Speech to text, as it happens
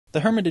The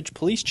Hermitage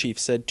Police Chief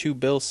said 2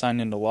 bills signed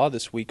into law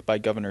this week by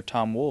Governor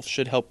Tom Wolf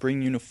should help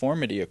bring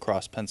uniformity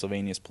across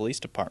Pennsylvania's police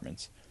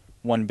departments.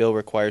 One bill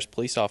requires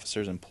police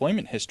officers'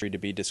 employment history to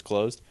be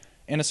disclosed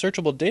and a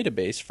searchable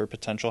database for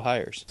potential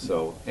hires.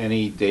 So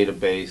any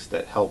database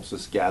that helps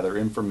us gather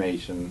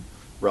information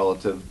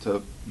relative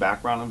to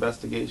background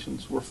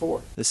investigations, we're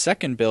for. The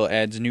second bill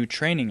adds new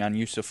training on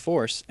use of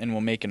force and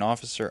will make an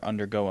officer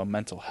undergo a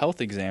mental health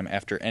exam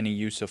after any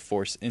use of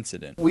force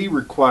incident. We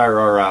require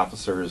our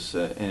officers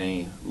in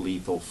a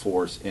lethal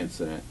force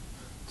incident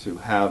to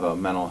have a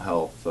mental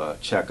health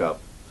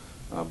checkup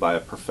by a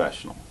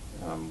professional.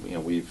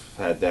 We've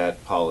had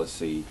that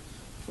policy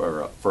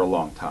for a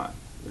long time.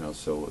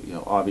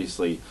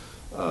 Obviously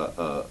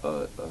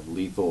a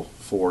lethal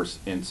force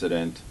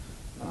incident,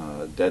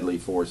 deadly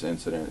force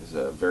incident is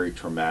a very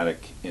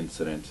traumatic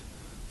incident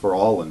for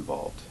all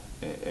involved,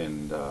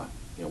 and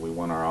we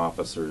want our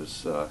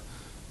officers not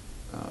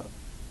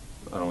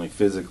only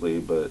physically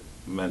but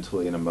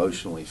mentally and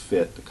emotionally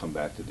fit to come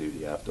back to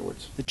duty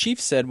afterwards. The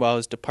chief said while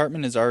his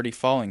department is already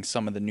following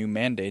some of the new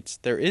mandates,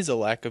 there is a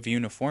lack of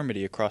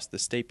uniformity across the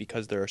state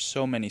because there are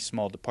so many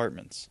small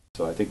departments.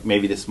 So I think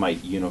maybe this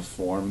might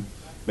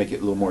make it a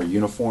little more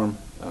uniform.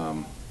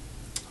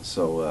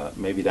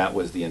 Maybe that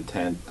was the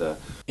intent.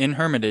 In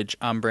Hermitage,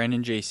 I'm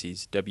Brandon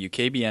Jaycees,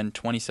 WKBN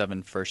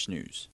 27 First News.